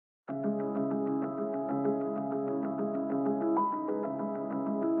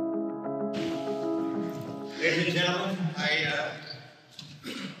Ladies and gentlemen, I'm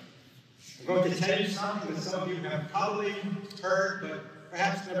going to tell you something that some of you have probably heard, but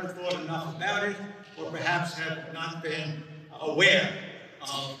perhaps never thought enough about it, or perhaps have not been aware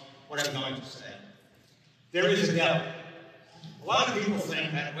of what I'm going to say. There is a devil. A lot of people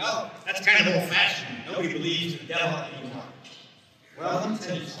think that, well, that's kind of old-fashioned. Nobody believes in the devil anymore. Well, let me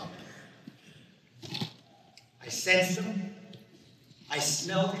tell you something. I sensed him. I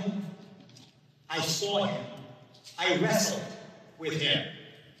smelled him. I saw him. I wrestled with him.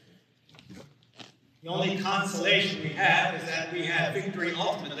 The only consolation we have is that we have victory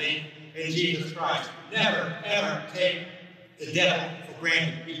ultimately in Jesus Christ. Never, ever take the devil for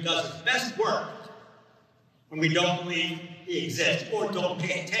granted. He does his best work when we don't believe he exists or don't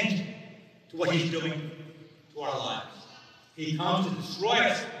pay attention to what he's doing to our lives. He comes to destroy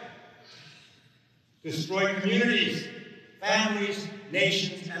us, destroy communities, families,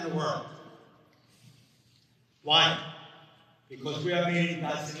 nations, and the world. Why? Because we are made in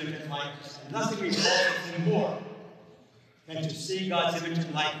God's image and likeness, and nothing revolts him more than to see God's image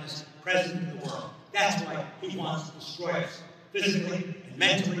and likeness present in the world. That's why he wants to destroy us, physically, and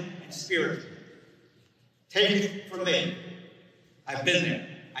mentally, and spiritually. Take it from me. I've been there.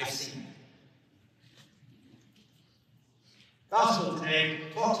 I've seen it. The Gospel today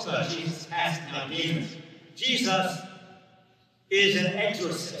talks about Jesus casting out demons. Jesus is an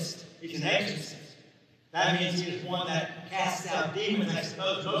exorcist. He's an exorcist. That means he is one that casts out demons. I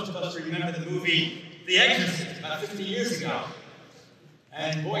suppose most of us remember the movie The Exorcist about 50 years ago.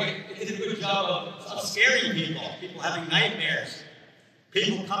 And boy, it did a good job of scaring people, people having nightmares,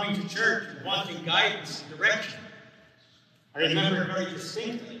 people coming to church and wanting guidance and direction. I remember it very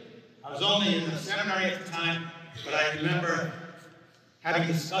distinctly. I was only in the seminary at the time, but I remember having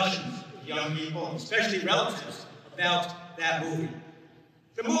discussions with young people, and especially relatives, about that movie.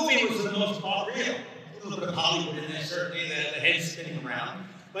 The movie was for the most part real. A little bit of Hollywood in there, certainly, the head spinning around,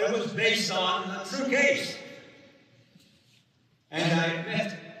 but it was based on a true case. And I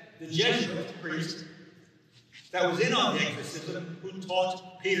met the Jesuit priest that was in on the exorcism, who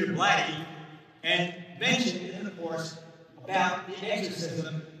taught Peter Blatty, and mentioned in the course about the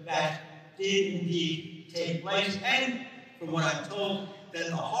exorcism that did indeed take place, and from what I'm told, that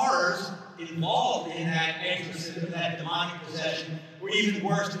the horrors involved in that exorcism, that demonic possession, were even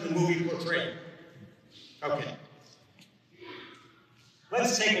worse than the movie portrayed. Okay.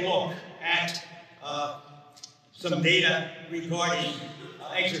 Let's take a look at some data regarding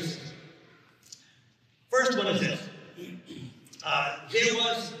exorcism. First one is this. There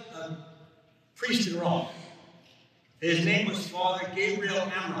was a priest in Rome. His name was Father Gabriel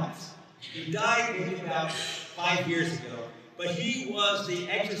Amorth. He died maybe about 5 years ago, but he was the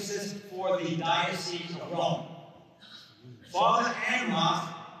exorcist for the Diocese of Rome. Father Amorth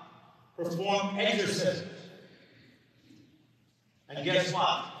performed exorcisms. And guess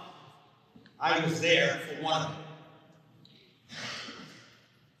what? I was there for one of them.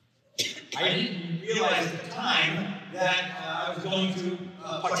 I didn't realize at the time that I was going to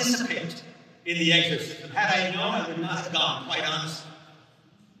participate in the exorcism. Had I known, I would not have gone, quite honestly.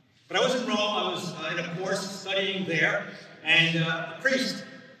 But I was in Rome. I was in a course studying there, and a priest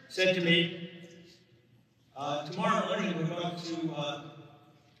said to me, tomorrow morning we're going to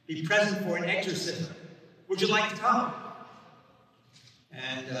be present for an exorcism. Would you like to come?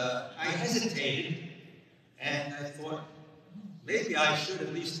 And I hesitated, and I thought, maybe I should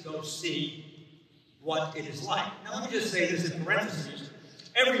at least go see what it is like. Now, let me just say this in parentheses.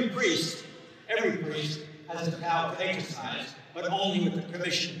 Every priest has the power to exorcise, but only with the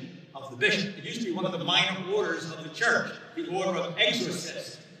permission of the bishop. It used to be one of the minor orders of the church, the order of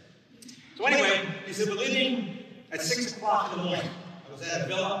exorcists. So anyway, he said, we're leaving at 6 o'clock in the morning. I was at a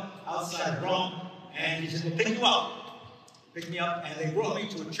villa outside of Rome, and he said, we'll pick you up. Picked me up, and they brought me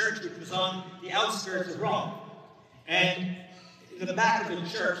to a church which was on the outskirts of Rome. And in the back of the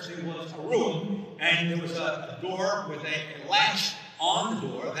church, there was a room, and there was a door with a latch on the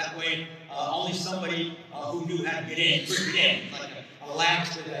door. That way, only somebody who knew how to get in could get in, like a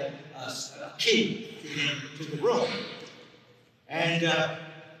latch with a key to get into the room. And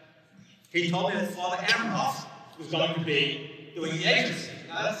he told me that Father Amorth was going to be doing the exorcism.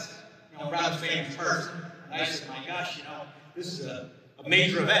 Now, that's a rather famous person. And I said, my gosh, this is a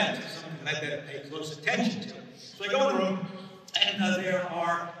major event, something that I better pay close attention to. So I go in the room, and there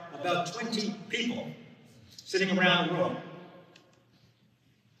are about 20 people sitting around the room.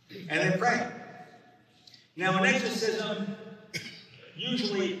 And they're praying. Now, an exorcism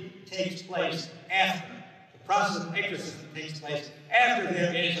usually takes place after. The process of exorcism takes place after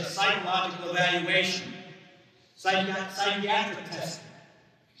there is a psychological evaluation, psychiatric testing.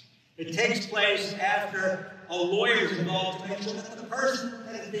 It takes place after a lawyer is involved to make sure that the person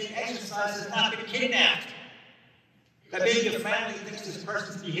that is being exorcised has not been kidnapped. That maybe a family thinks this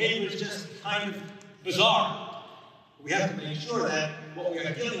person's behavior is just kind of bizarre. We have to make sure that what we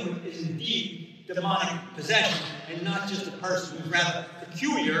are dealing with is indeed demonic possession and not just a person who's rather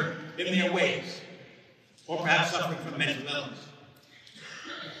peculiar in their ways, or perhaps suffering from mental illness.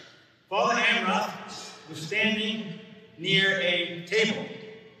 Father Amroth was standing near a table,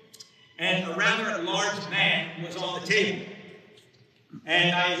 and a rather large man was on the table.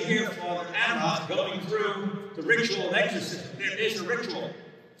 And I hear Father Amroth going through the ritual of exorcism. There is a ritual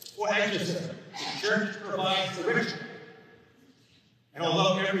for exorcism. The church provides the ritual. And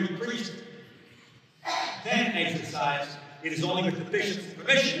although every priest can exorcise, it is only with the bishop's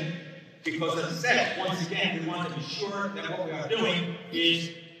permission, because as I said, once again, we want to be sure that what we are doing is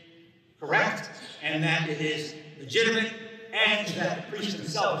correct, and that it is legitimate, and that the priest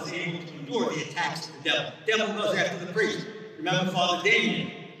himself is able to endure the attacks of the devil. The devil goes after the priest. Remember Father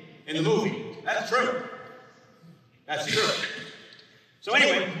Damien in the movie? That's true. That's true. So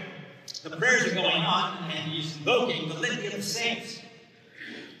anyway, the prayers are going on, and he's invoking the litany of the saints.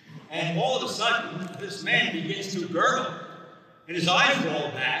 And all of a sudden, this man begins to gurgle, and his eyes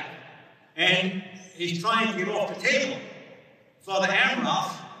roll back, and he's trying to get off the table. Father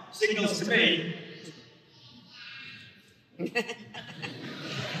Amroth signals to me,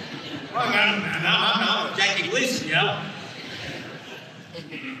 I'm Jackie Gleason, you know.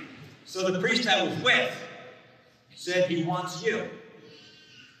 So the priest I was with said he wants you.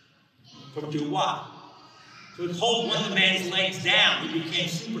 To do what? To hold one of the man's legs down. He became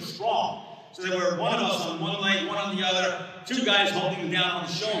super strong. So there were one of us on one leg, one on the other, two guys holding him down on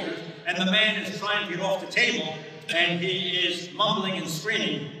the shoulders, and the man is trying to get off the table, and he is mumbling and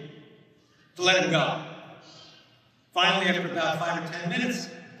screaming to let him go. Finally, after about 5 or 10 minutes,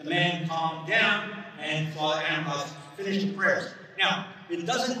 the man calmed down, and Father Amroth finished the prayers. Now, it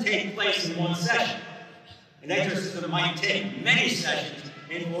doesn't take place in one session. An exorcism might take many sessions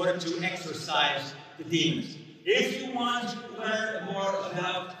in order to exorcise the demons. If you want to learn more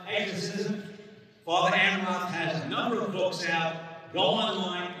about exorcism, Father Amroth has a number of books out. Go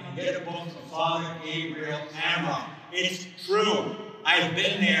online and get a book from Father Gabriel Amroth. It's true. I've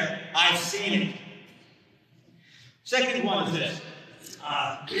been there. I've seen it. Second one is this.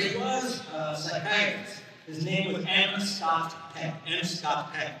 He was a psychiatrist. His name was M. Scott Peck. M.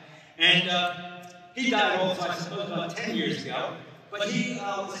 Scott Peck. And he died also, I suppose, about 10 years ago. But he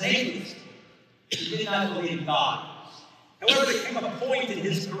was an atheist. He did not believe in God. However, there came a point in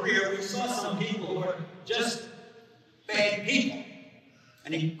his career where he saw some people who were just bad people.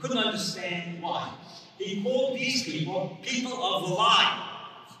 And he couldn't understand why. He called these people, people of the lie.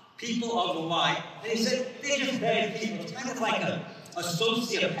 People of the lie. And he said, they're just bad people. It's kind of like a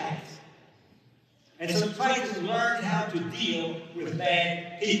sociopath. And so he tried to learn how to deal with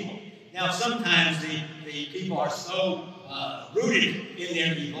bad people. Now, sometimes the people are so rooted in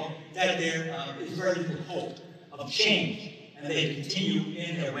their evil that there is very little hope of change. And they continue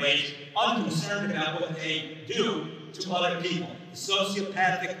in their ways, unconcerned about what they do to other people. The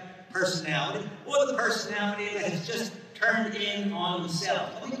sociopathic personality, or the personality that has just turned in on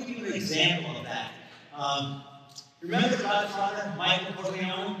themselves. Let me give you an example of that. Remember the Godfather, Michael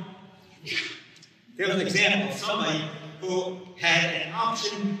Corleone? There was an example of somebody who had an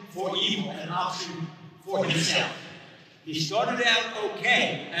option for evil and an option for himself. He started out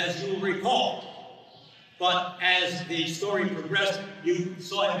okay, as you will recall. But as the story progressed, you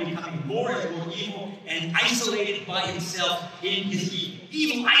saw him becoming more and more evil and isolated by himself in his evil.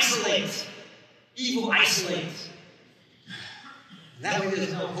 Evil isolates. Evil isolates. And that way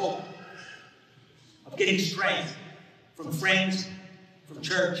there's no hope of getting strength from friends, from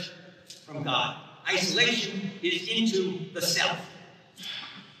church, from God. Isolation is into the self.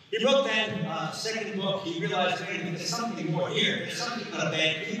 He wrote that second book. He realized that there's something more here. There's something about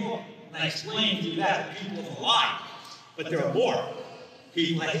bad people. And I explained to you that people of the lie. But there are more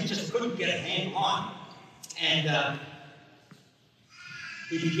people that he just couldn't get a handle on. And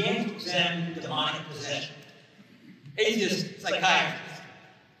he began to examine demonic possession. Atheist psychiatrist.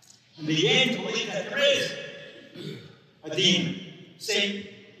 And began to believe that there is a demon. Satan.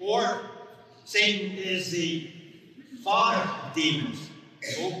 Or Satan is the father of demons.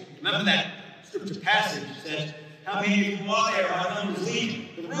 Oh, remember that scripture passage says, how many of you are there are unbelieving?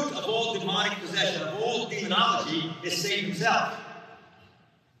 The root of all demonic possession, of all demonology, is Satan himself.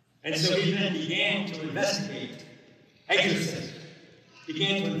 And so he then began to investigate exorcism.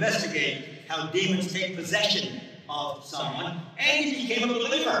 Began to investigate how demons take possession of someone, and he became a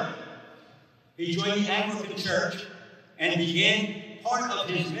believer. He joined the Anglican Church and began part of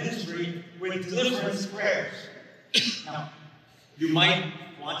his ministry with deliverance prayers. Now, you might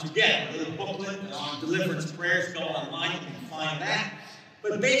want to get a little booklet on deliverance prayers. Go online, you can find that.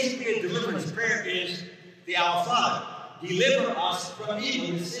 But basically, a deliverance prayer is the Our Father. Deliver us from evil.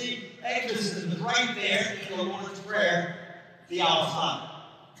 You see, exorcism is right there in the Lord's Prayer, the Our Father.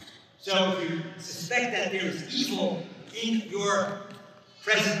 So if you suspect that there is evil in your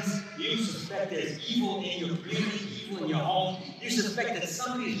presence, you suspect there's evil in your community, evil in your home, you suspect that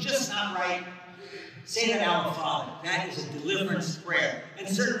somebody is just not right, say that Our Father. That is a deliverance prayer. And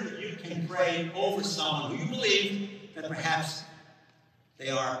certainly you can pray over someone who you believe that perhaps they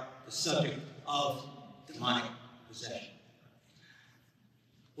are the subject of demonic possession.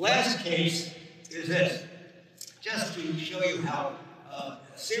 Last case is this, just to show you how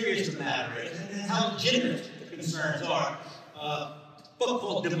serious the matter is and how legitimate the concerns are. A book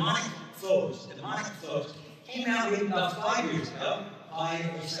called Demonic Foes. Demonic Foes came out about 5 years ago by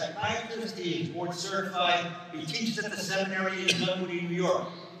a psychiatrist. He is board certified. He teaches at the seminary in Dunwoody, New York.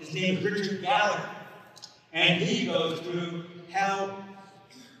 His name is Richard Gallagher. And he goes through how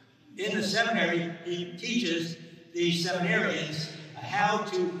in the seminary he teaches the seminarians how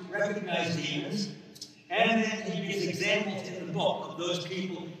to recognize demons, and then he gives examples in the book of those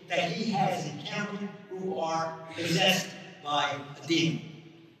people that he has encountered who are possessed by a demon.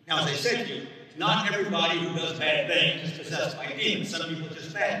 Now, as I said to you, not everybody who does bad things is possessed by demons. Some people are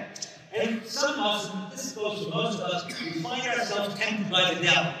just bad. And some of us, and this goes for most of us, we find ourselves tempted by the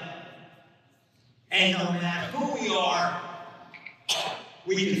devil. And no matter who we are,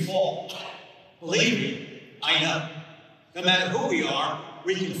 we can fall. Believe me, I know. No matter who we are,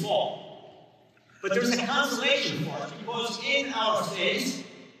 we can fall. But there's a consolation for us, because in our faith,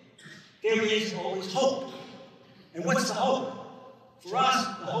 there is always hope. And what's the hope? For us,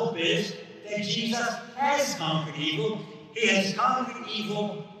 the hope is that Jesus has conquered evil. He has conquered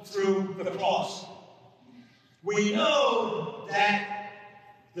evil through the cross. We know that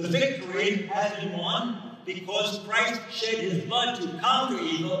the victory has been won because Christ shed his blood to conquer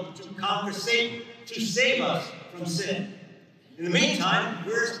evil, to conquer Satan, to save us from sin. In the meantime,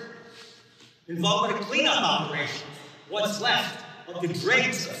 we're involved in a cleanup operation. What's left of the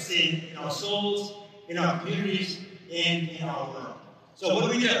dregs of sin in our souls, in our communities, and in our world. So what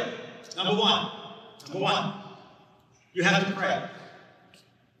do we do? Number one, you have to pray.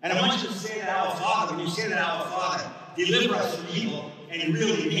 And I want you to say that Our Father. When you say that Our Father, deliver us from evil, and you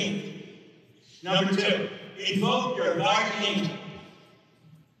really mean it. Number two, invoke your guardian angel.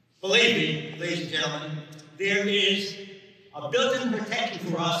 Believe me, ladies and gentlemen, there is a built-in protection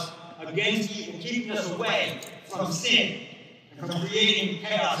for us against evil, keeping us away from sin and from creating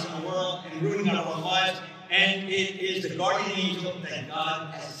chaos in the world and ruining our own lives. And it is the guardian angel that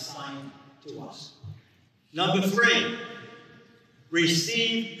God has assigned to us. Number three,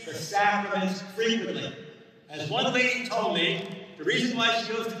 receive the sacraments frequently. As one lady told me, the reason why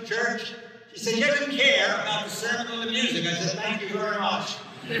she goes to church, she said she doesn't care about the sermon or the music. I said, thank you very much.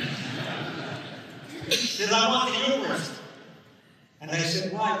 She said, I want the Eucharist. And I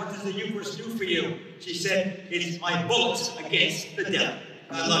said, why? What does the Eucharist do for you? She said, it's my bullets against the devil.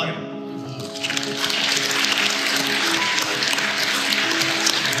 I love you.